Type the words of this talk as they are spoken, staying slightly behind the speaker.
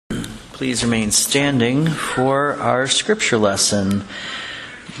Please remain standing for our scripture lesson.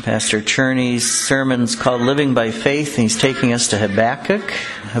 Pastor Cherne's sermon is called Living by Faith, and he's taking us to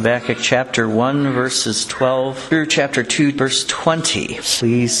Habakkuk chapter 1, verses 12 through chapter 2, verse 20.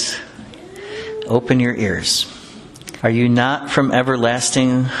 Please open your ears. Are you not from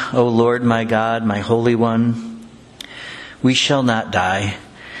everlasting, O Lord my God, my Holy One? We shall not die.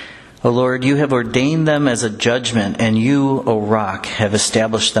 O Lord, you have ordained them as a judgment, and you, O Rock, have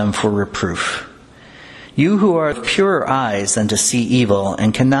established them for reproof. You who are of purer eyes than to see evil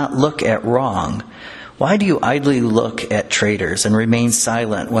and cannot look at wrong, why do you idly look at traitors and remain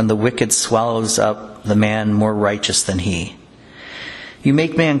silent when the wicked swallows up the man more righteous than he? You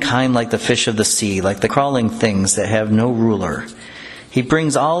make mankind like the fish of the sea, like the crawling things that have no ruler. He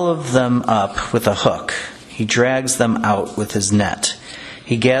brings all of them up with a hook. He drags them out with his net.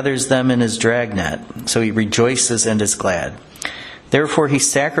 He gathers them in his dragnet, so he rejoices and is glad. Therefore he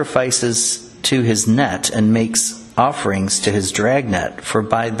sacrifices to his net and makes offerings to his dragnet, for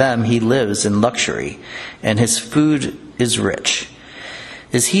by them he lives in luxury, and his food is rich.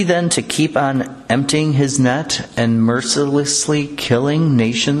 Is he then to keep on emptying his net and mercilessly killing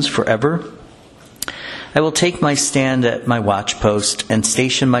nations forever? I will take my stand at my watchpost and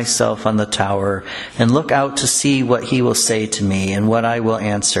station myself on the tower and look out to see what he will say to me and what I will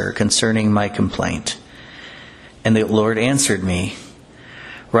answer concerning my complaint. And the Lord answered me,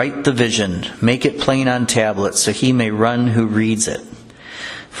 write the vision, make it plain on tablets so he may run who reads it.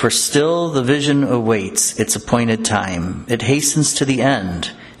 For still the vision awaits its appointed time. It hastens to the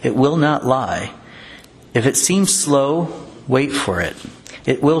end. It will not lie. If it seems slow, wait for it.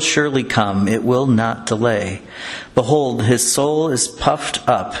 It will surely come. It will not delay. Behold, his soul is puffed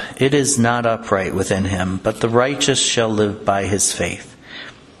up. It is not upright within him, but the righteous shall live by his faith.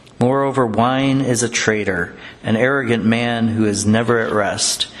 Moreover, wine is a traitor, an arrogant man who is never at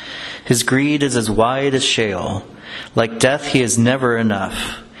rest. His greed is as wide as Sheol. Like death, he is never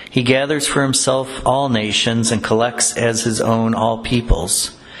enough. He gathers for himself all nations and collects as his own all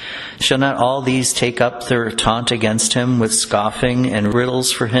peoples. Shall not all these take up their taunt against him with scoffing and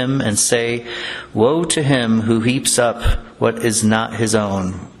riddles for him and say, woe to him who heaps up what is not his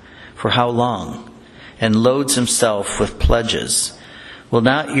own, for how long? And loads himself with pledges. Will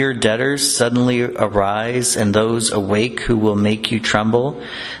not your debtors suddenly arise, and those awake who will make you tremble?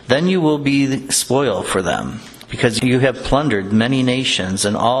 Then you will be spoil for them, because you have plundered many nations,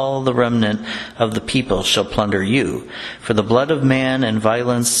 and all the remnant of the people shall plunder you. For the blood of man and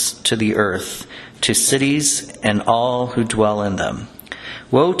violence to the earth, to cities and all who dwell in them.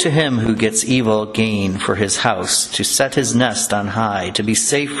 Woe to him who gets evil gain for his house, to set his nest on high, to be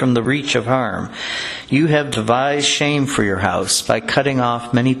safe from the reach of harm. You have devised shame for your house by cutting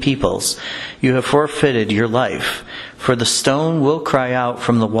off many peoples. You have forfeited your life. For the stone will cry out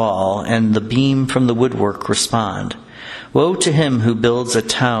from the wall, and the beam from the woodwork respond. Woe to him who builds a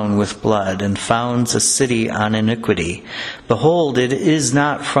town with blood and founds a city on iniquity. Behold, it is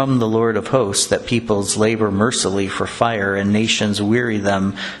not from the Lord of hosts that peoples labor mercilessly for fire and nations weary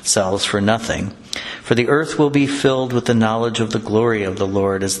themselves for nothing. For the earth will be filled with the knowledge of the glory of the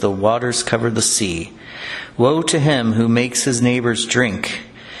Lord as the waters cover the sea. Woe to him who makes his neighbors drink.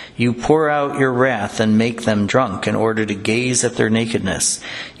 You pour out your wrath and make them drunk in order to gaze at their nakedness.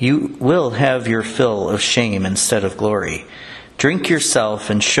 You will have your fill of shame instead of glory. Drink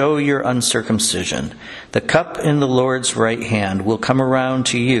yourself and show your uncircumcision. The cup in the Lord's right hand will come around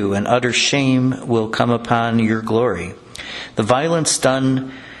to you, and utter shame will come upon your glory. The violence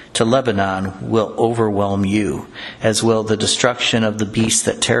done to Lebanon will overwhelm you, as will the destruction of the beast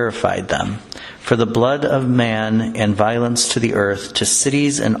that terrified them. For the blood of man and violence to the earth, to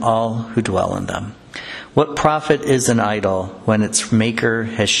cities and all who dwell in them. What profit is an idol when its maker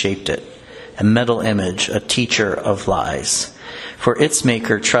has shaped it? A metal image, a teacher of lies. For its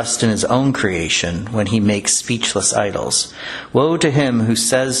maker trusts in his own creation when he makes speechless idols. Woe to him who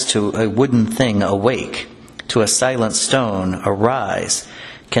says to a wooden thing, awake, to a silent stone, arise.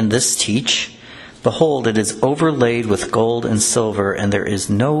 Can this teach? Behold, it is overlaid with gold and silver, and there is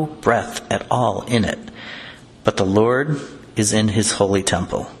no breath at all in it. But the Lord is in his holy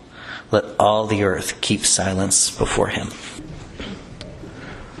temple. Let all the earth keep silence before him.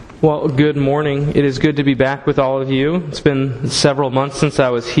 Well, good morning. It is good to be back with all of you. It's been several months since I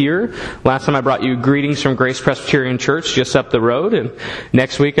was here. Last time I brought you greetings from Grace Presbyterian Church just up the road. And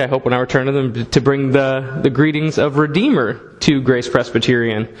next week I hope when I return to them to bring the greetings of Redeemer to Grace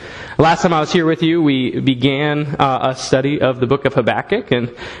Presbyterian. Last time I was here with you, we began a study of the book of Habakkuk,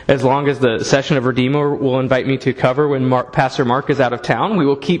 and as long as the session of Redeemer will invite me to cover when Pastor Mark is out of town, we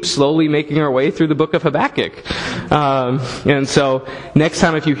will keep slowly making our way through the book of Habakkuk. And so next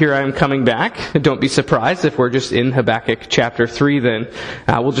time if you hear I'm coming back, don't be surprised if we're just in Habakkuk chapter 3 then.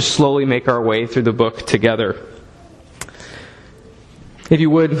 We'll just slowly make our way through the book together. If you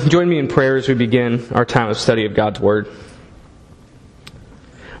would, join me in prayer as we begin our time of study of God's Word.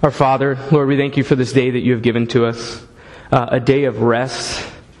 Our Father, Lord, we thank you for this day that you have given to us, a day of rest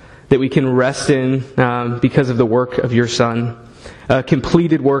that we can rest in because of the work of your Son, a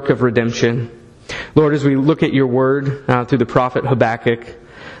completed work of redemption. Lord, as we look at your Word through the prophet Habakkuk,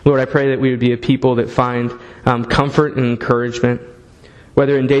 Lord, I pray that we would be a people that find comfort and encouragement,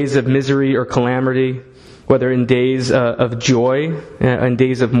 whether in days of misery or calamity, whether in days of joy and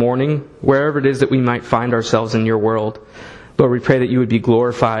days of mourning, wherever it is that we might find ourselves in your world. Lord, we pray that you would be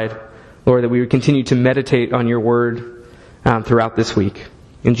glorified. Lord, that we would continue to meditate on your word throughout this week.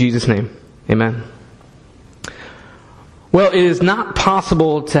 In Jesus' name, amen. Well, it is not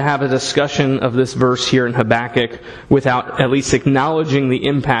possible to have a discussion of this verse here in Habakkuk without at least acknowledging the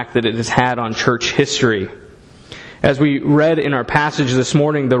impact that it has had on church history. As we read in our passage this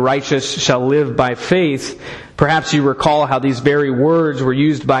morning, the righteous shall live by faith. Perhaps you recall how these very words were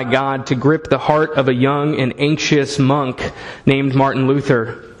used by God to grip the heart of a young and anxious monk named Martin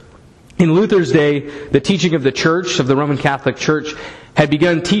Luther. In Luther's day, the teaching of the Church, of the Roman Catholic Church, had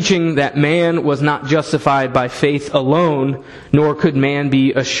begun teaching that man was not justified by faith alone, nor could man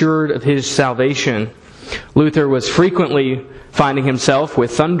be assured of his salvation. Luther was frequently finding himself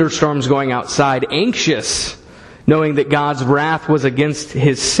with thunderstorms going outside, anxious, knowing that God's wrath was against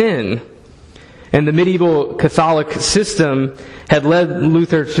his sin. And the medieval Catholic system had led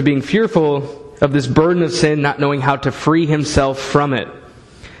Luther to being fearful of this burden of sin, not knowing how to free himself from it.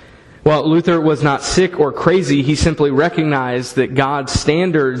 While Luther was not sick or crazy, he simply recognized that God's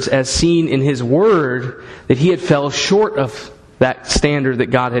standards as seen in his word, that he had fell short of that standard that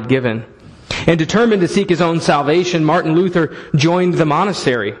God had given. And determined to seek his own salvation, Martin Luther joined the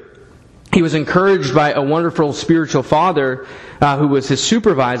monastery. He was encouraged by a wonderful spiritual father who was his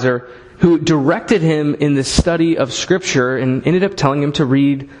supervisor, who directed him in the study of Scripture and ended up telling him to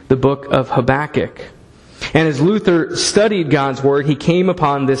read the book of Habakkuk. And as Luther studied God's Word, he came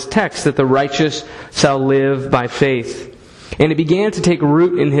upon this text that the righteous shall live by faith. And it began to take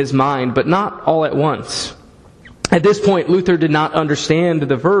root in his mind, but not all at once. At this point, Luther did not understand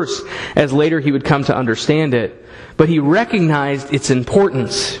the verse as later he would come to understand it, but he recognized its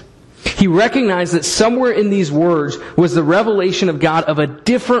importance. He recognized that somewhere in these words was the revelation of God of a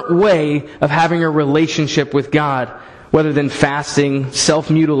different way of having a relationship with God, whether than fasting,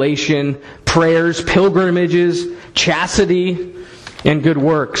 self-mutilation, prayers, pilgrimages, chastity, and good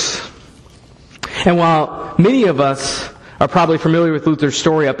works. And while many of us are probably familiar with Luther's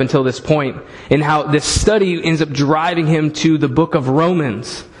story up until this point, and how this study ends up driving him to the book of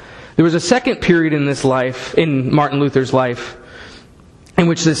Romans, there was a second period in this life, in Martin Luther's life, in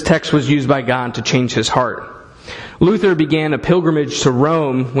which this text was used by God to change his heart. Luther began a pilgrimage to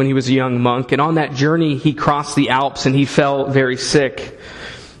Rome when he was a young monk, and on that journey he crossed the Alps and he fell very sick.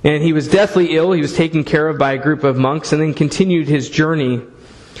 And he was deathly ill. He was taken care of by a group of monks and then continued his journey.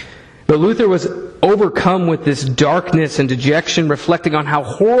 But Luther was overcome with this darkness and dejection, reflecting on how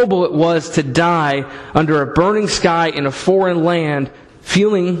horrible it was to die under a burning sky in a foreign land,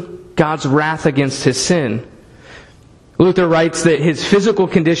 feeling God's wrath against his sin. Luther writes that his physical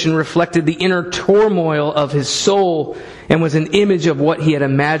condition reflected the inner turmoil of his soul and was an image of what he had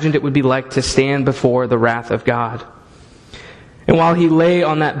imagined it would be like to stand before the wrath of God. And while he lay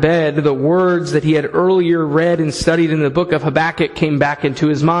on that bed, the words that he had earlier read and studied in the book of Habakkuk came back into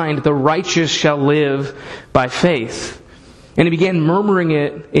his mind. The righteous shall live by faith. And he began murmuring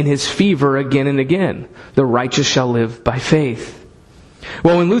it in his fever again and again. The righteous shall live by faith.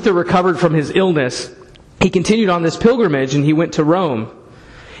 Well, when Luther recovered from his illness, he continued on this pilgrimage and he went to Rome.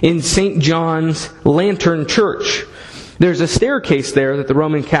 In St. John's Lantern Church, there's a staircase there that the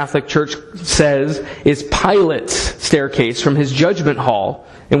Roman Catholic Church says is Pilate's staircase from his judgment hall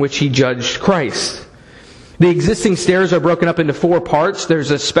in which he judged Christ. The existing stairs are broken up into 4 parts. There's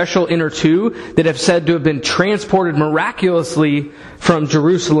a special inner 2 that have said to have been transported miraculously from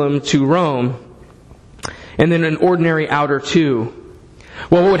Jerusalem to Rome. And then an ordinary outer 2.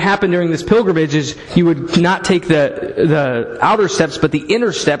 Well, what would happen during this pilgrimage is you would not take the outer steps, but the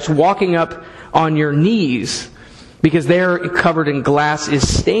inner steps, walking up on your knees, because they're covered in glass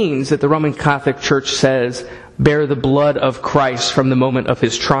is stains that the Roman Catholic Church says bear the blood of Christ from the moment of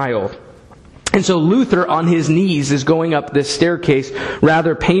his trial. And so Luther, on his knees, is going up this staircase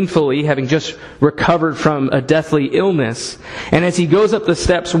rather painfully, having just recovered from a deathly illness. And as he goes up the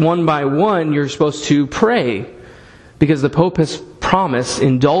steps one by one, you're supposed to pray, because the Pope has promised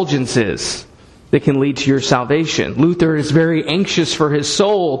indulgences that can lead to your salvation. Luther is very anxious for his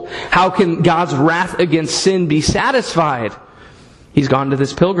soul. How can God's wrath against sin be satisfied? He's gone to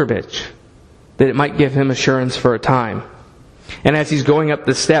this pilgrimage, that it might give him assurance for a time. And as he's going up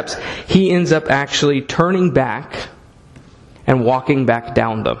the steps, he ends up actually turning back and walking back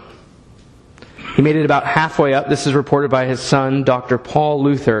down them. He made it about halfway up. This is reported by his son, Dr. Paul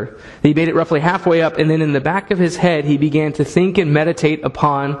Luther. He made it roughly halfway up, and then in the back of his head, he began to think and meditate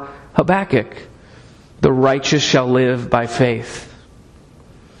upon Habakkuk. The righteous shall live by faith.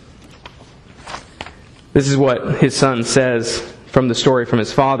 This is what his son says from the story from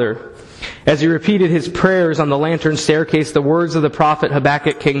his father. As he repeated his prayers on the lantern staircase, the words of the prophet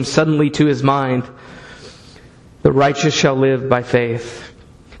Habakkuk came suddenly to his mind. The righteous shall live by faith.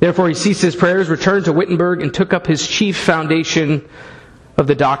 Therefore he ceased his prayers, returned to Wittenberg, and took up his chief foundation of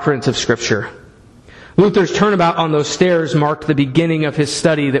the doctrines of Scripture. Luther's turnabout on those stairs marked the beginning of his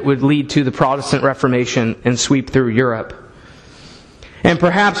study that would lead to the Protestant Reformation and sweep through Europe. And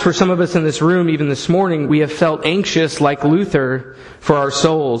perhaps for some of us in this room, even this morning, we have felt anxious like Luther for our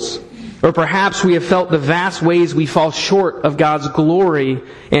souls. Or perhaps we have felt the vast ways we fall short of God's glory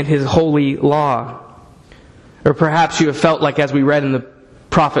and His holy law. Or perhaps you have felt like, as we read in the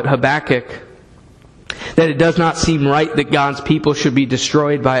prophet Habakkuk, that it does not seem right that God's people should be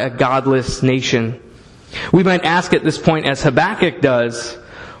destroyed by a godless nation. We might ask at this point, as Habakkuk does,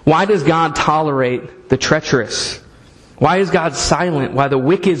 why does God tolerate the treacherous? Why is God silent? Why the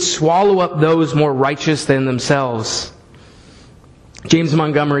wicked swallow up those more righteous than themselves? James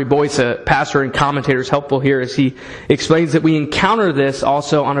Montgomery Boyce, a pastor and commentator, is helpful here as he explains that we encounter this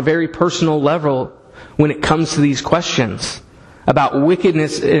also on a very personal level when it comes to these questions about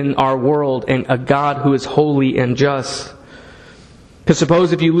wickedness in our world and a God who is holy and just. Because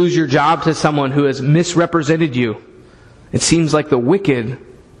suppose if you lose your job to someone who has misrepresented you, it seems like the wicked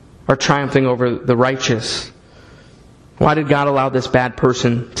are triumphing over the righteous. Why did God allow this bad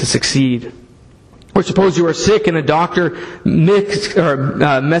person to succeed? Or suppose you are sick and a doctor messes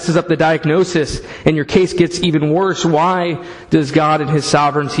up the diagnosis and your case gets even worse. Why does God in His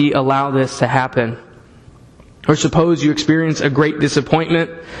sovereignty allow this to happen? Or suppose you experience a great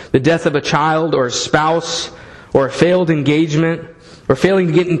disappointment, the death of a child or a spouse, or a failed engagement, or failing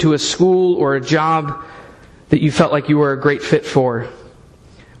to get into a school or a job that you felt like you were a great fit for.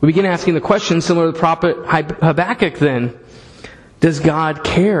 We begin asking the question similar to the prophet Habakkuk then. Does God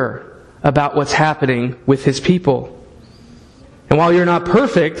care about what's happening with His people? And while you're not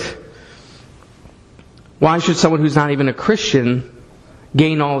perfect, why should someone who's not even a Christian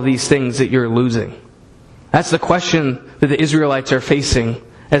gain all of these things that you're losing? That's the question that the Israelites are facing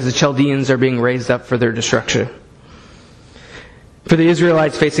as the Chaldeans are being raised up for their destruction. For the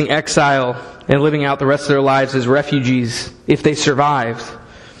Israelites facing exile and living out the rest of their lives as refugees, if they survived,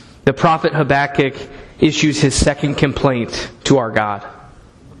 the prophet Habakkuk issues his second complaint to our God.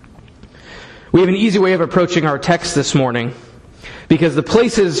 We have an easy way of approaching our text this morning, because the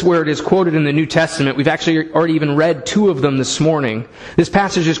places where it is quoted in the New Testament, we've actually already even read 2 of them this morning. This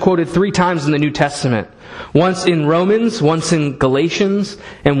passage is quoted 3 times in the New Testament. Once in Romans, once in Galatians,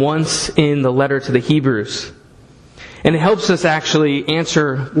 and once in the letter to the Hebrews. And it helps us actually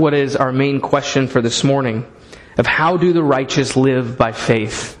answer what is our main question for this morning, of how do the righteous live by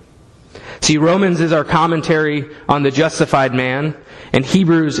faith? See, Romans is our commentary on the justified man, and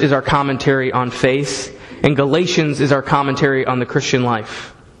Hebrews is our commentary on faith, and Galatians is our commentary on the Christian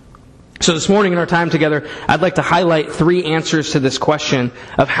life. So this morning in our time together, I'd like to highlight 3 answers to this question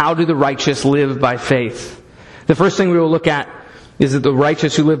of how do the righteous live by faith. The first thing we will look at is that the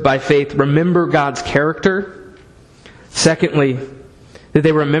righteous who live by faith remember God's character. Secondly, that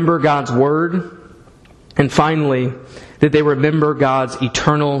they remember God's word. And finally, that they remember God's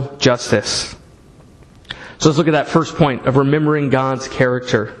eternal justice. So let's look at that first point of remembering God's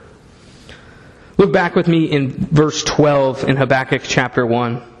character. Look back with me in verse 12 in Habakkuk chapter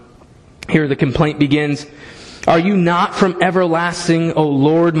 1. Here the complaint begins, "Are you not from everlasting, O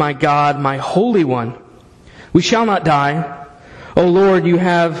Lord my God, my Holy One? We shall not die. O Lord, you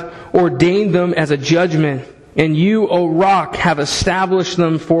have ordained them as a judgment, and you, O rock, have established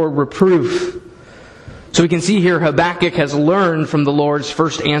them for reproof." So we can see here Habakkuk has learned from the Lord's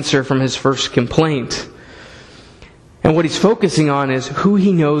first answer from his first complaint. And what he's focusing on is who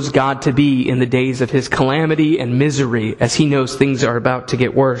he knows God to be in the days of his calamity and misery, as he knows things are about to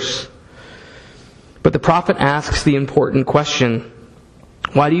get worse. But the prophet asks the important question,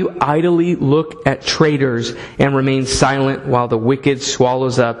 Why do you idly look at traitors and remain silent while the wicked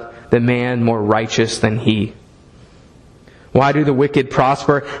swallows up the man more righteous than he? Why do the wicked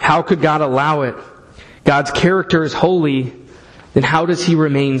prosper? How could God allow it? God's character is holy, then how does he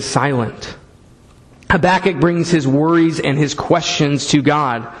remain silent? Habakkuk brings his worries and his questions to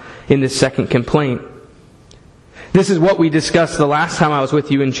God in this second complaint. This is what we discussed the last time I was with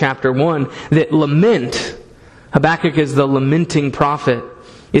you in chapter 1, that lament, Habakkuk is the lamenting prophet,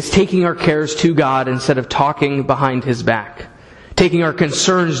 is taking our cares to God instead of talking behind his back. Taking our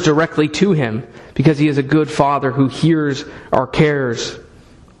concerns directly to him because he is a good father who hears our cares.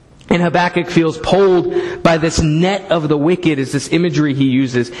 And Habakkuk feels pulled by this net of the wicked, is this imagery he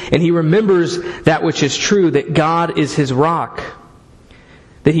uses. And he remembers that which is true, that God is his rock.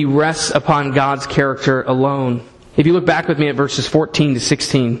 That he rests upon God's character alone. If you look back with me at verses 14 to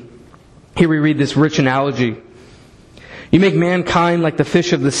 16, here we read this rich analogy. You make mankind like the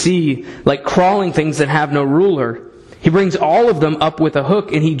fish of the sea, like crawling things that have no ruler. He brings all of them up with a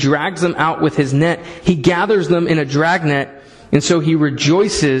hook, and he drags them out with his net. He gathers them in a dragnet, and so he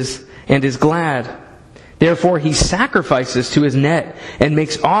rejoices and is glad. Therefore he sacrifices to his net and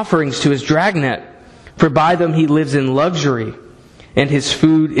makes offerings to his dragnet. For by them he lives in luxury, and his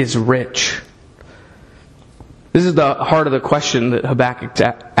food is rich. This is the heart of the question that Habakkuk's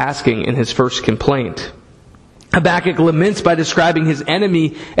asking in his first complaint. Habakkuk laments by describing his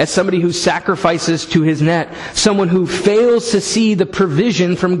enemy as somebody who sacrifices to his net, someone who fails to see the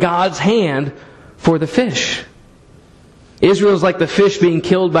provision from God's hand for the fish. Israel is like the fish being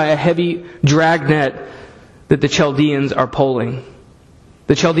killed by a heavy dragnet that the Chaldeans are pulling.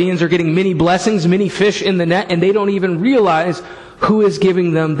 The Chaldeans are getting many blessings, many fish in the net, and they don't even realize who is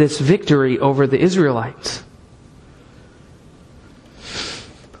giving them this victory over the Israelites.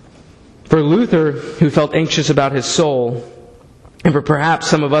 For Luther, who felt anxious about his soul, and for perhaps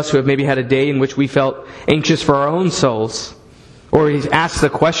some of us who have maybe had a day in which we felt anxious for our own souls, or he's asked the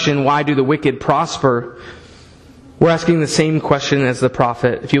question, why do the wicked prosper? We're asking the same question as the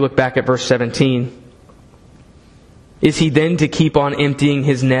prophet. If you look back at verse 17, is he then to keep on emptying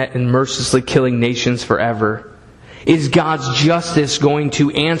his net and mercilessly killing nations forever? Is God's justice going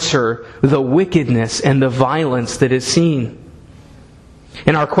to answer the wickedness and the violence that is seen?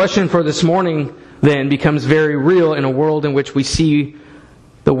 And our question for this morning then becomes very real in a world in which we see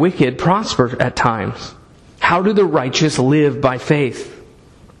the wicked prosper at times. How do the righteous live by faith?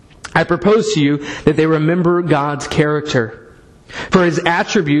 I propose to you that they remember God's character. For his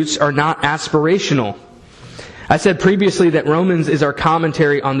attributes are not aspirational. I said previously that Romans is our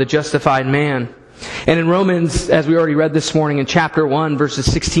commentary on the justified man. And in Romans, as we already read this morning in chapter 1,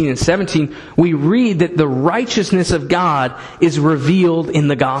 verses 16 and 17, we read that the righteousness of God is revealed in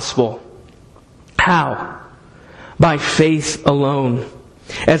the gospel. How? By faith alone.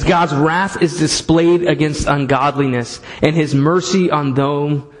 As God's wrath is displayed against ungodliness, and his mercy on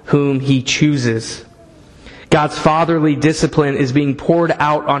those whom he chooses. God's fatherly discipline is being poured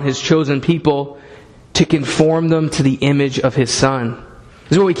out on his chosen people to conform them to the image of his Son.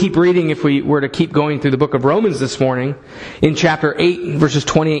 This is what we keep reading if we were to keep going through the book of Romans this morning. In chapter 8, verses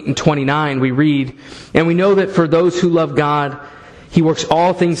 28 and 29, we read, and we know that for those who love God, he works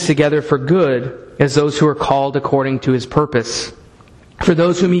all things together for good, as those who are called according to his purpose. For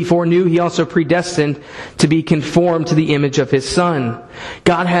those whom he foreknew, he also predestined to be conformed to the image of his Son.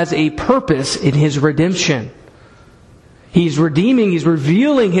 God has a purpose in his redemption. He's redeeming, he's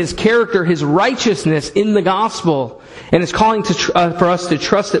revealing his character, his righteousness in the gospel. And it's calling for us to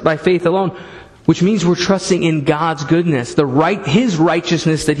trust it by faith alone, which means we're trusting in God's goodness, his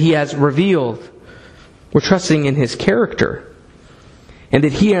righteousness that he has revealed. We're trusting in his character. And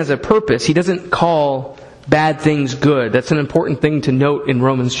that he has a purpose. He doesn't call bad things good. That's an important thing to note in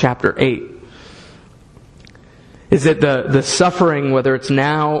Romans chapter 8. Is that the suffering, whether it's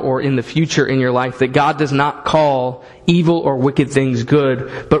now or in the future in your life, that God does not call evil or wicked things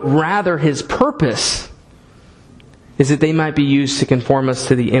good, but rather his purpose is that they might be used to conform us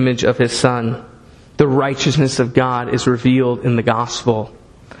to the image of his Son. The righteousness of God is revealed in the gospel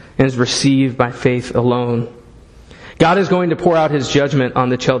and is received by faith alone. God is going to pour out his judgment on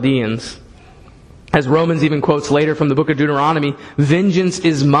the Chaldeans. As Romans even quotes later from the book of Deuteronomy, vengeance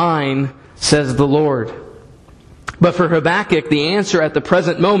is mine, says the Lord. But for Habakkuk, the answer at the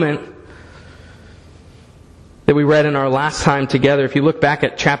present moment that we read in our last time together, if you look back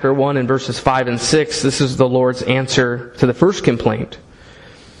at chapter 1 and verses 5 and 6, this is the Lord's answer to the first complaint.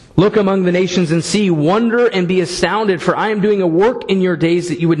 Look among the nations and see, wonder and be astounded, for I am doing a work in your days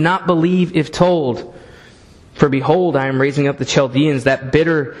that you would not believe if told. For behold, I am raising up the Chaldeans, that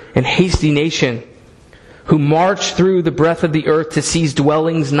bitter and hasty nation, who march through the breadth of the earth to seize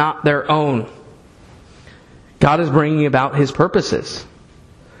dwellings not their own. God is bringing about His purposes.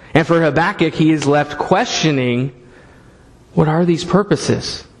 And for Habakkuk, he is left questioning, what are these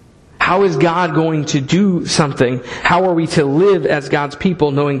purposes? How is God going to do something? How are we to live as God's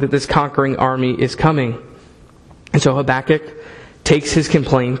people knowing that this conquering army is coming? And so Habakkuk takes his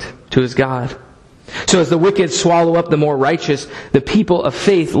complaint to his God. So as the wicked swallow up the more righteous, the people of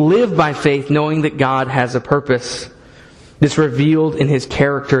faith live by faith knowing that God has a purpose. This revealed in His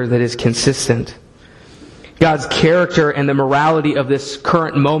character that is consistent. God's character and the morality of this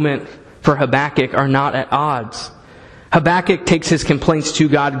current moment for Habakkuk are not at odds. Habakkuk takes his complaints to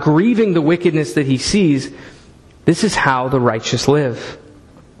God, grieving the wickedness that he sees. This is how the righteous live.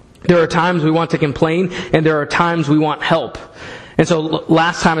 There are times we want to complain, and there are times we want help. And so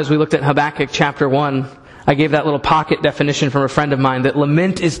last time as we looked at Habakkuk chapter 1, I gave that little pocket definition from a friend of mine that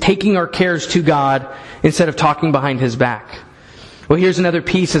lament is taking our cares to God instead of talking behind His back. Well, here's another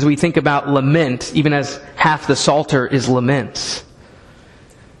piece as we think about lament, even as half the Psalter is laments.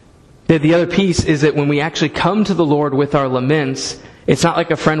 The other piece is that when we actually come to the Lord with our laments, it's not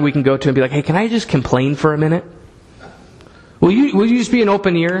like a friend we can go to and be like, hey, can I just complain for a minute? Will you just be an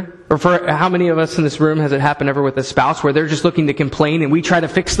open ear? Or for how many of us in this room has it happened ever with a spouse where they're just looking to complain and we try to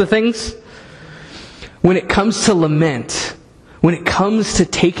fix the things? When it comes to lament, when it comes to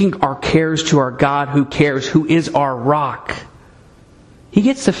taking our cares to our God who cares, who is our rock, He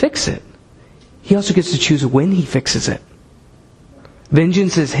gets to fix it. He also gets to choose when He fixes it.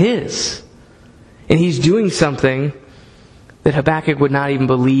 Vengeance is His. And He's doing something that Habakkuk would not even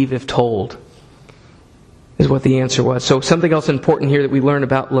believe if told, is what the answer was. So something else important here that we learn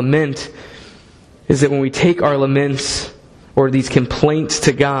about lament is that when we take our laments or these complaints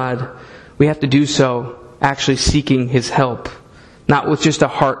to God, we have to do so actually seeking His help. Not with just a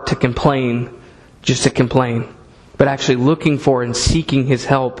heart to complain, just to complain, but actually looking for and seeking His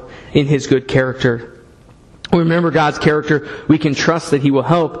help in His good character. Remember God's character, we can trust that He will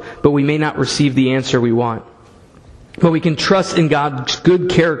help, but we may not receive the answer we want. But we can trust in God's good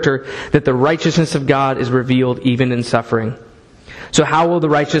character that the righteousness of God is revealed even in suffering. So how will the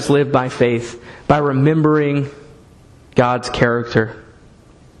righteous live by faith? By remembering God's character.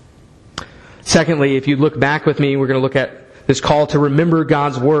 Secondly, if you look back with me, we're going to look at this call to remember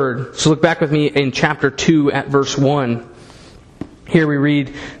God's Word. So look back with me in chapter 2 at verse 1. Here we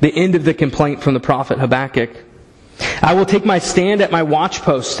read the end of the complaint from the prophet Habakkuk. I will take my stand at my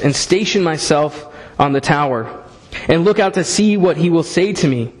watchpost and station myself on the tower and look out to see what he will say to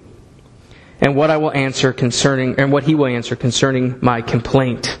me and what I will answer concerning, and what he will answer concerning my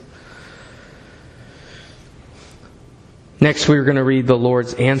complaint. Next we're going to read the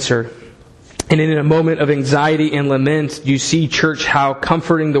Lord's answer. And in a moment of anxiety and lament, you see, church, how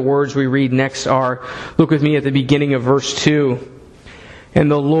comforting the words we read next are. Look with me at the beginning of verse 2.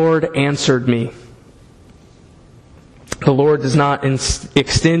 And the Lord answered me. The Lord does not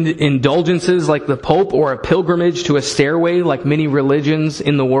extend indulgences like the Pope or a pilgrimage to a stairway like many religions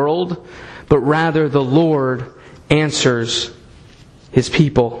in the world, but rather the Lord answers His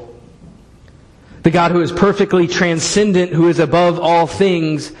people. The God who is perfectly transcendent, who is above all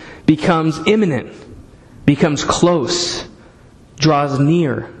things, becomes immanent, becomes close, draws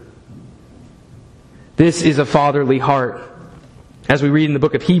near. This is a fatherly heart. As we read in the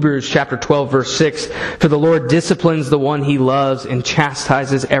book of Hebrews, chapter 12, verse 6, for the Lord disciplines the one He loves and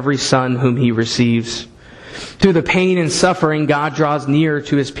chastises every son whom He receives. Through the pain and suffering, God draws near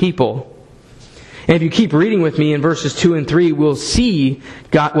to His people. And if you keep reading with me in verses 2 and 3, we'll see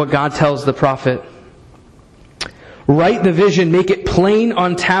what God tells the prophet. Write the vision, make it plain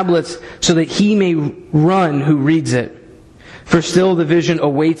on tablets, so that he may run who reads it. For still the vision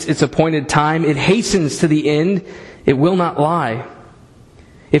awaits its appointed time. It hastens to the end. It will not lie.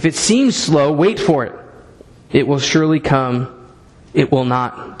 If it seems slow, wait for it. It will surely come. It will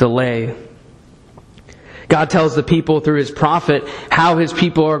not delay. God tells the people through His prophet how His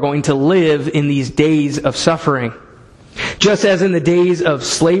people are going to live in these days of suffering. Just as in the days of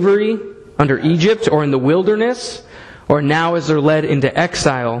slavery under Egypt or in the wilderness, or now as they're led into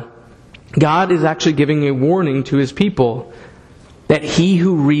exile, God is actually giving a warning to His people that he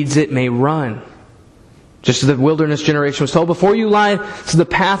who reads it may run. Just as the wilderness generation was told, before you lie to the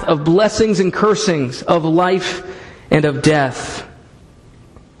path of blessings and cursings, of life and of death.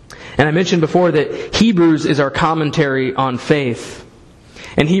 And I mentioned before that Hebrews is our commentary on faith.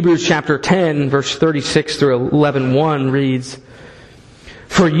 And Hebrews chapter 10, verse 36 through 11:1 reads,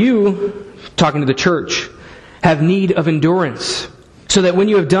 for you, talking to the church, have need of endurance, so that when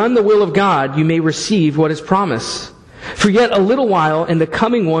you have done the will of God, you may receive what is promised. For yet a little while, and the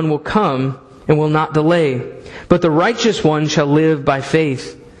coming one will come, and will not delay. But the righteous one shall live by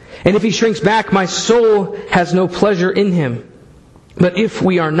faith. And if he shrinks back, my soul has no pleasure in him. But if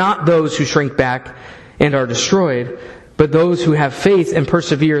we are not those who shrink back and are destroyed, but those who have faith and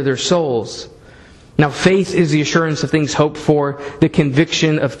persevere their souls. Now faith is the assurance of things hoped for, the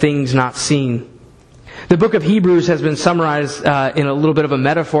conviction of things not seen. The book of Hebrews has been summarized in a little bit of a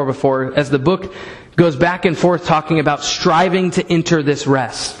metaphor before, as the book goes back and forth talking about striving to enter this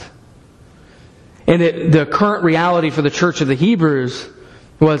rest. And the current reality for the church of the Hebrews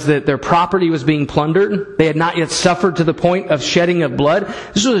was that their property was being plundered. They had not yet suffered to the point of shedding of blood.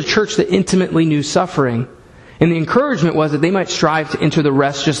 This was a church that intimately knew suffering. And the encouragement was that they might strive to enter the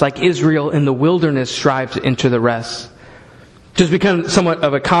rest just like Israel in the wilderness strived to enter the rest. Just become somewhat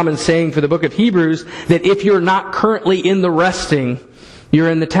of a common saying for the book of Hebrews that if you're not currently in the resting,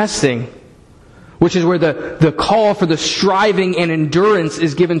 you're in the testing. Which is where the call for the striving and endurance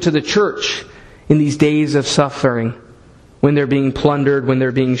is given to the church in these days of suffering, when they're being plundered, when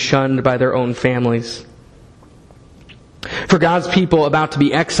they're being shunned by their own families. For God's people about to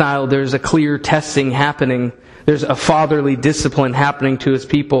be exiled, there's a clear testing happening. There's a fatherly discipline happening to His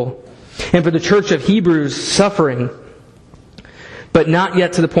people. And for the church of Hebrews, suffering, but not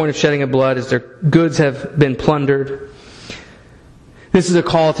yet to the point of shedding of blood as their goods have been plundered. This is a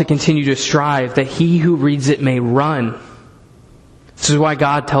call to continue to strive, that he who reads it may run. This is why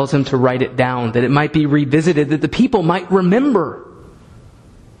God tells him to write it down, that it might be revisited, that the people might remember.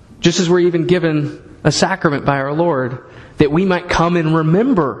 Just as we're even given a sacrament by our Lord, that we might come and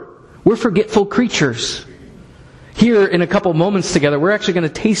remember. We're forgetful creatures. Here, in a couple moments together, we're actually going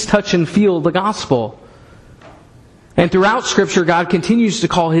to taste, touch, and feel the gospel. And throughout Scripture, God continues to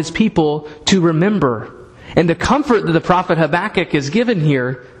call His people to remember. And the comfort that the prophet Habakkuk is given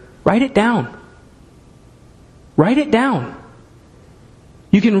here, write it down. Write it down.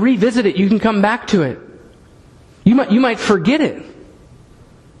 You can revisit it. You can come back to it. You might forget it.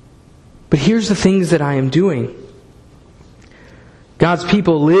 But here's the things that I am doing. God's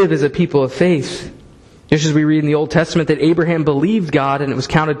people live as a people of faith. Just as we read in the Old Testament that Abraham believed God and it was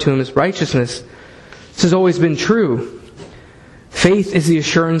counted to him as righteousness. This has always been true. Faith is the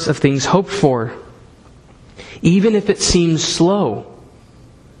assurance of things hoped for, even if it seems slow.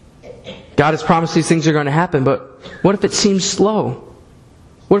 God has promised these things are going to happen, but what if it seems slow?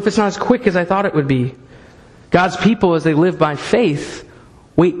 What if it's not as quick as I thought it would be? God's people, as they live by faith,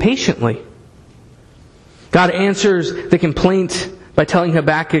 wait patiently. God answers the complaint by telling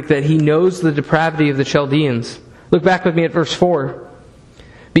Habakkuk that he knows the depravity of the Chaldeans. Look back with me at verse 4.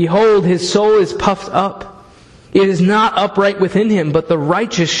 Behold, his soul is puffed up. It is not upright within him, but the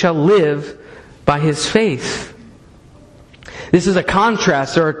righteous shall live by his faith. This is a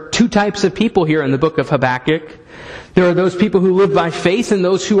contrast. There are two types of people here in the book of Habakkuk. There are those people who live by faith and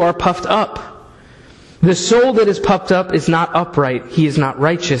those who are puffed up. The soul that is puffed up is not upright. He is not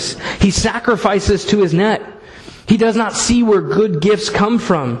righteous. He sacrifices to his net. He does not see where good gifts come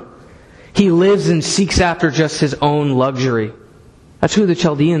from. He lives and seeks after just his own luxury. That's who the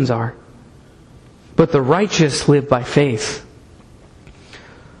Chaldeans are. But the righteous live by faith.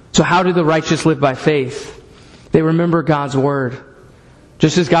 So how do the righteous live by faith? They remember God's word.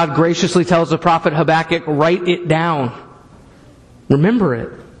 Just as God graciously tells the prophet Habakkuk, write it down. Remember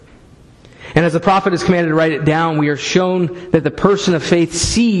it. And as the prophet is commanded to write it down, we are shown that the person of faith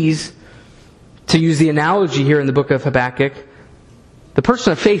sees, to use the analogy here in the book of Habakkuk, the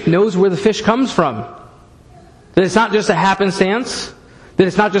person of faith knows where the fish comes from. That it's not just a happenstance, that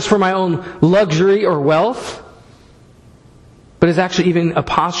it's not just for my own luxury or wealth, but it's actually even a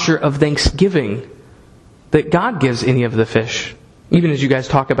posture of thanksgiving that God gives any of the fish. Even as you guys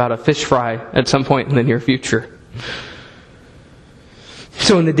talk about a fish fry at some point in the near future.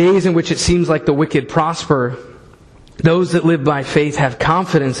 So in the days in which it seems like the wicked prosper, those that live by faith have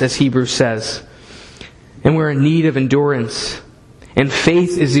confidence, as Hebrews says. And we're in need of endurance. And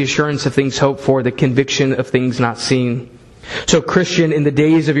faith is the assurance of things hoped for, the conviction of things not seen. So Christian, in the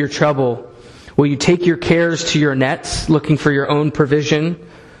days of your trouble, will you take your cares to your nets, looking for your own provision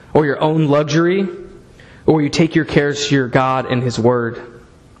or your own luxury? Or will you take your cares to your God and His Word?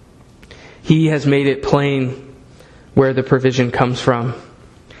 He has made it plain where the provision comes from.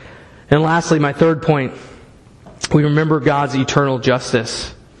 And lastly, my third point, we remember God's eternal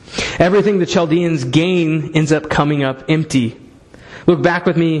justice. Everything the Chaldeans gain ends up coming up empty. Look back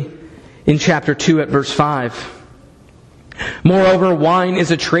with me in chapter 2 at verse 5. Moreover, wine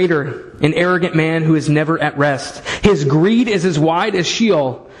is a traitor, an arrogant man who is never at rest. His greed is as wide as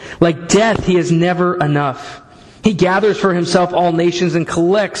Sheol. Like death, he is never enough. He gathers for himself all nations and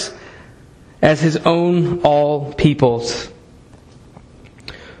collects as his own all peoples.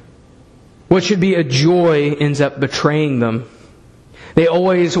 What should be a joy ends up betraying them. They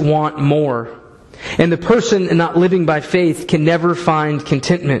always want more. And the person not living by faith can never find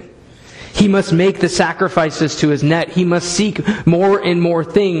contentment. He must make the sacrifices to his net. He must seek more and more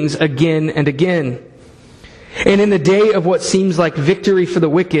things again and again. And in the day of what seems like victory for the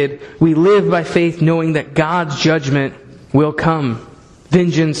wicked, we live by faith knowing that God's judgment will come.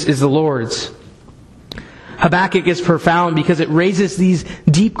 Vengeance is the Lord's. Habakkuk is profound because it raises these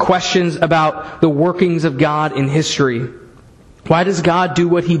deep questions about the workings of God in history. Why does God do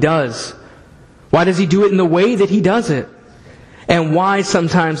what He does? Why does He do it in the way that He does it? And why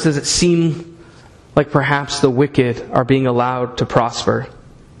sometimes does it seem like perhaps the wicked are being allowed to prosper?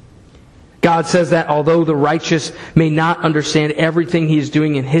 God says that although the righteous may not understand everything He is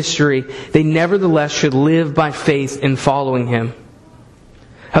doing in history, they nevertheless should live by faith in following Him.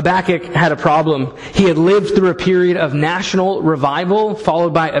 Habakkuk had a problem. He had lived through a period of national revival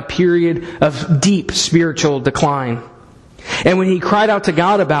followed by a period of deep spiritual decline. And when he cried out to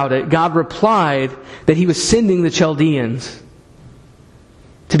God about it, God replied that He was sending the Chaldeans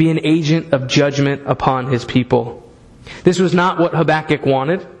to be an agent of judgment upon His people. This was not what Habakkuk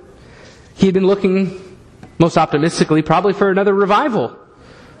wanted. He had been looking, most optimistically, probably for another revival,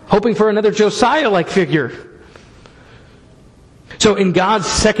 hoping for another Josiah-like figure. So in God's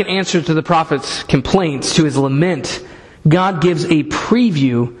second answer to the prophet's complaints, to his lament, God gives a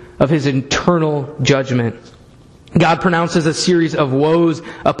preview of His eternal judgment. God pronounces a series of woes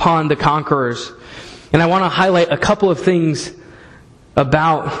upon the conquerors. And I want to highlight a couple of things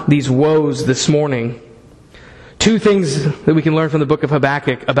about these woes this morning. Two things that we can learn from the book of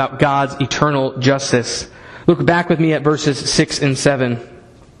Habakkuk about God's eternal justice. Look back with me at verses 6 and 7.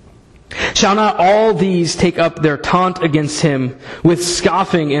 Shall not all these take up their taunt against him, with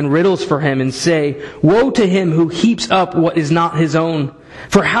scoffing and riddles for him, and say, Woe to him who heaps up what is not his own!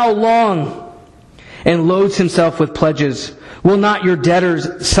 For how long? And loads himself with pledges. Will not your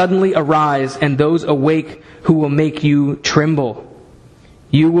debtors suddenly arise, and those awake who will make you tremble?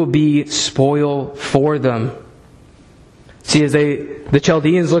 You will be spoil for them. See, as the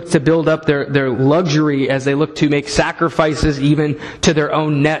Chaldeans look to build up their luxury, as they look to make sacrifices even to their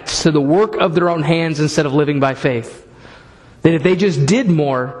own nets, to the work of their own hands instead of living by faith. That if they just did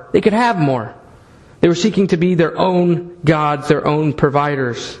more, they could have more. They were seeking to be their own gods, their own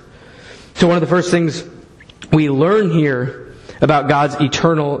providers. So one of the first things we learn here about God's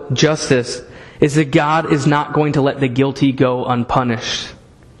eternal justice is that God is not going to let the guilty go unpunished.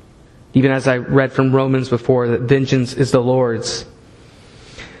 Even as I read from Romans before, that vengeance is the Lord's.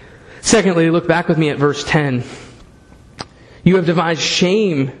 Secondly, look back with me at verse 10. You have devised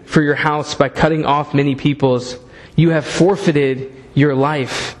shame for your house by cutting off many peoples. You have forfeited your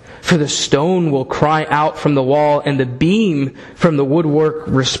life. For the stone will cry out from the wall, and the beam from the woodwork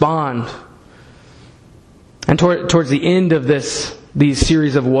respond. And towards the end of these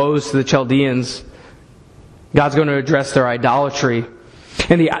series of woes to the Chaldeans, God's going to address their idolatry.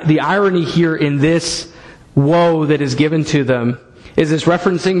 And the irony here in this woe that is given to them is it's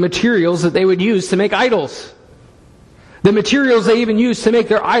referencing materials that they would use to make idols. The materials they even use to make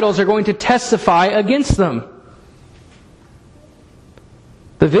their idols are going to testify against them.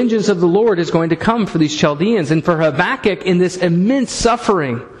 The vengeance of the Lord is going to come for these Chaldeans. And for Habakkuk in this immense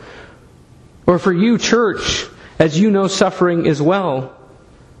suffering, or for you, church, as you know suffering as well,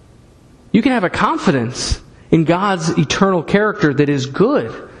 you can have a confidence in God's eternal character that is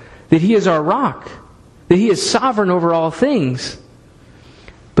good, that He is our rock, that He is sovereign over all things,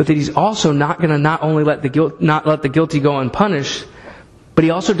 but that He's also not going to not only let the guilty go unpunished, but He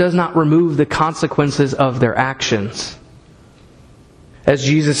also does not remove the consequences of their actions. As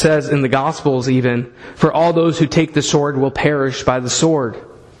Jesus says in the Gospels even, for all those who take the sword will perish by the sword.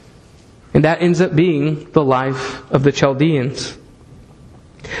 And that ends up being the life of the Chaldeans.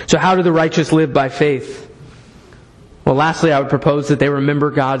 So how do the righteous live by faith? Well, lastly, I would propose that they remember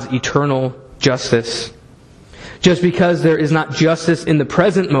God's eternal justice. Just because there is not justice in the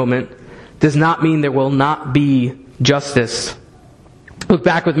present moment does not mean there will not be justice. Look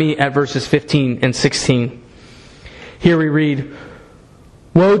back with me at verses 15 and 16. Here we read,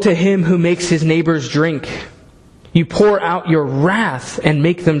 Woe to him who makes his neighbors drink. You pour out your wrath and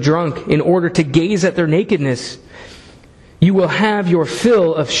make them drunk in order to gaze at their nakedness. You will have your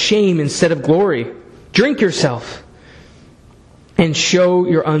fill of shame instead of glory. Drink yourself and show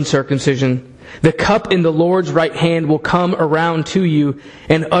your uncircumcision. The cup in the Lord's right hand will come around to you,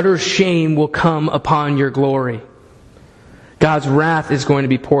 and utter shame will come upon your glory. God's wrath is going to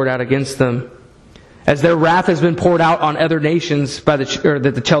be poured out against them. As their wrath has been poured out on other nations that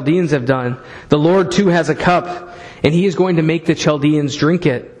the Chaldeans have done, the Lord too has a cup, and He is going to make the Chaldeans drink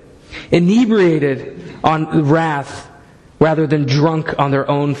it. inebriated on wrath rather than drunk on their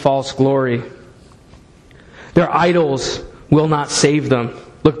own false glory. Their idols will not save them.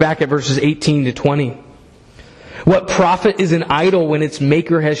 Look back at verses 18 to 20. What profit is an idol when its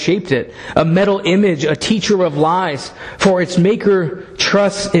maker has shaped it? A metal image, a teacher of lies. For its maker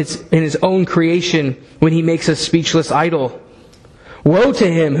trusts in his own creation when he makes a speechless idol. Woe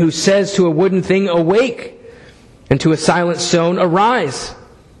to him who says to a wooden thing, awake, and to a silent stone, arise.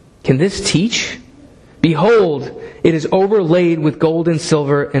 Can this teach? Behold, it is overlaid with gold and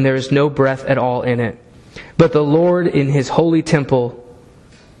silver, and there is no breath at all in it. But the Lord in his holy temple,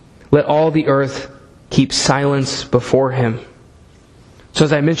 let all the earth keep silence before him. So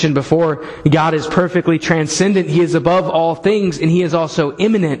as I mentioned before, God is perfectly transcendent. He is above all things, and He is also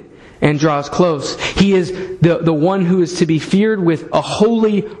immanent and draws close. He is the one who is to be feared with a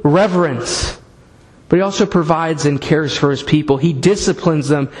holy reverence. But He also provides and cares for His people. He disciplines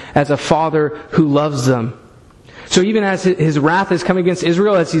them as a father who loves them. So even as His wrath is coming against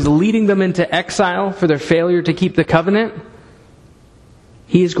Israel, as He's leading them into exile for their failure to keep the covenant,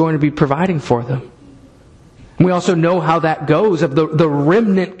 He is going to be providing for them. And we also know how that goes, of the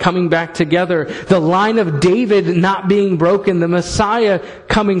remnant coming back together, the line of David not being broken, the Messiah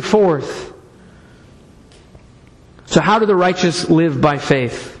coming forth. So how do the righteous live by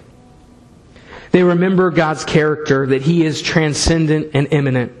faith? They remember God's character, that He is transcendent and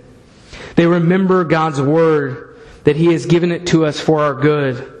immanent. They remember God's Word, that He has given it to us for our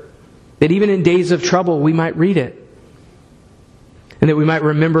good, that even in days of trouble we might read it, and that we might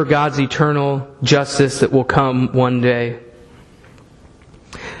remember God's eternal justice that will come one day.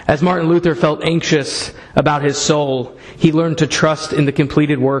 As Martin Luther felt anxious about his soul, he learned to trust in the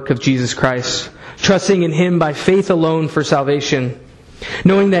completed work of Jesus Christ, trusting in Him by faith alone for salvation,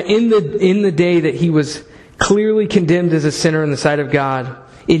 knowing that in the day that he was clearly condemned as a sinner in the sight of God,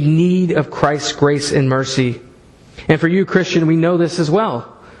 in need of Christ's grace and mercy. And for you, Christian, we know this as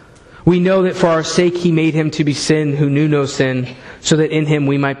well. We know that for our sake He made Him to be sin who knew no sin, so that in Him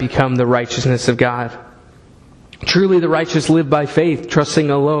we might become the righteousness of God. Truly the righteous live by faith, trusting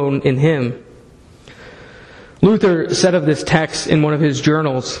alone in Him. Luther said of this text in one of his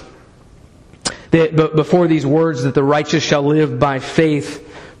journals that before these words, that the righteous shall live by faith,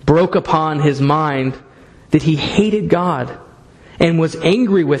 broke upon his mind, that he hated God and was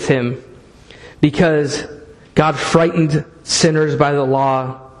angry with Him because God frightened sinners by the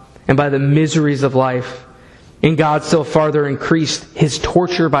law and by the miseries of life, and God still farther increased His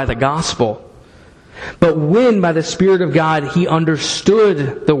torture by the gospel. But when by the Spirit of God he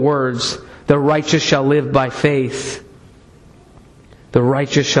understood the words, the righteous shall live by faith, the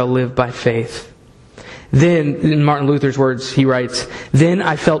righteous shall live by faith. Then, in Martin Luther's words, he writes, then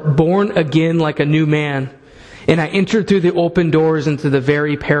I felt born again like a new man, and I entered through the open doors into the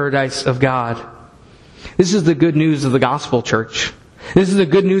very paradise of God. This is the good news of the gospel, church. This is the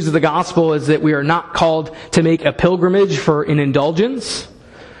good news of the gospel, is that we are not called to make a pilgrimage for an indulgence.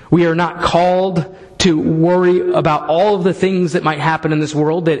 We are not called to worry about all of the things that might happen in this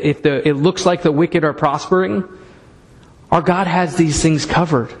world, that if it looks like the wicked are prospering, our God has these things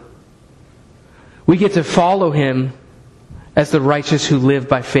covered. We get to follow Him as the righteous who live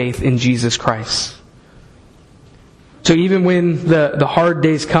by faith in Jesus Christ. So even when the hard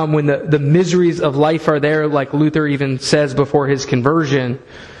days come, when the miseries of life are there, like Luther even says before his conversion,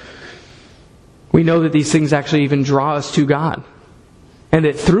 we know that these things actually even draw us to God. And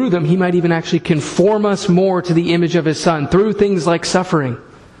that through them He might even actually conform us more to the image of His Son, through things like suffering.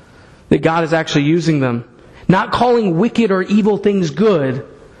 That God is actually using them. Not calling wicked or evil things good,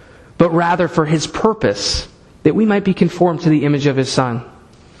 but rather for His purpose, that we might be conformed to the image of His Son.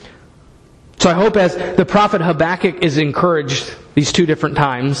 So I hope as the prophet Habakkuk is encouraged these two different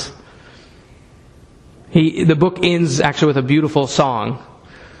times, the book ends actually with a beautiful song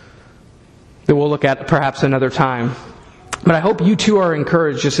that we'll look at perhaps another time. But I hope you too are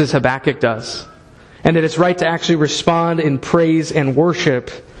encouraged just as Habakkuk does, and that it's right to actually respond in praise and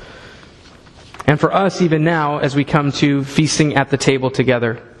worship. And for us even now as we come to feasting at the table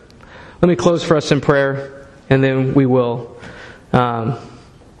together. Let me close for us in prayer, and then we will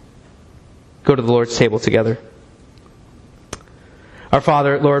go to the Lord's table together. Our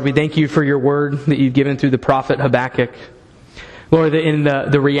Father, Lord, we thank You for Your word that You've given through the prophet Habakkuk. Lord, that in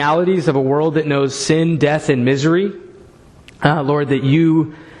the realities of a world that knows sin, death, and misery, Lord, that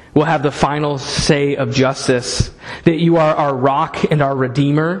You will have the final say of justice, that You are our rock and our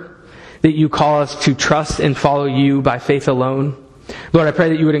Redeemer, that You call us to trust and follow You by faith alone. Lord, I pray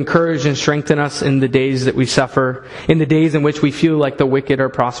that You would encourage and strengthen us in the days that we suffer, in the days in which we feel like the wicked are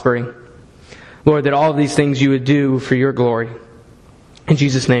prospering. Lord, that all of these things You would do for Your glory. In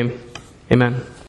Jesus' name, amen.